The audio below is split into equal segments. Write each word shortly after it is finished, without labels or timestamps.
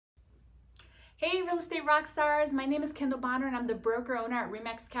Hey, real estate rock stars. My name is Kendall Bonner and I'm the broker owner at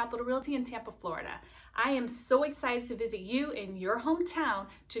Remax Capital Realty in Tampa, Florida. I am so excited to visit you in your hometown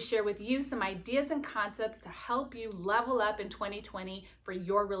to share with you some ideas and concepts to help you level up in 2020 for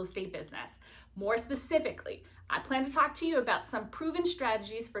your real estate business. More specifically, I plan to talk to you about some proven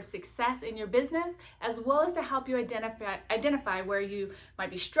strategies for success in your business, as well as to help you identify where you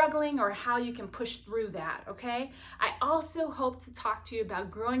might be struggling or how you can push through that, okay? I also hope to talk to you about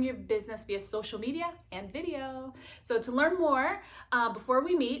growing your business via social media and video. So to learn more, before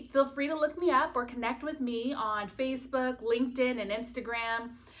we meet, feel free to look me up or connect with me on Facebook, LinkedIn, and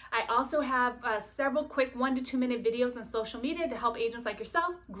Instagram. I also have several quick 1 to 2 minute videos on social media to help agents like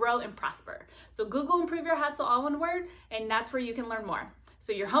yourself grow and prosper. So Google Improve Your Hustle, all one word, and that's where you can learn more.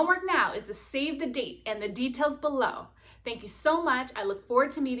 So your homework now is to save the date and the details below. Thank you so much. I look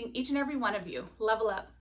forward to meeting each and every one of you. Level up.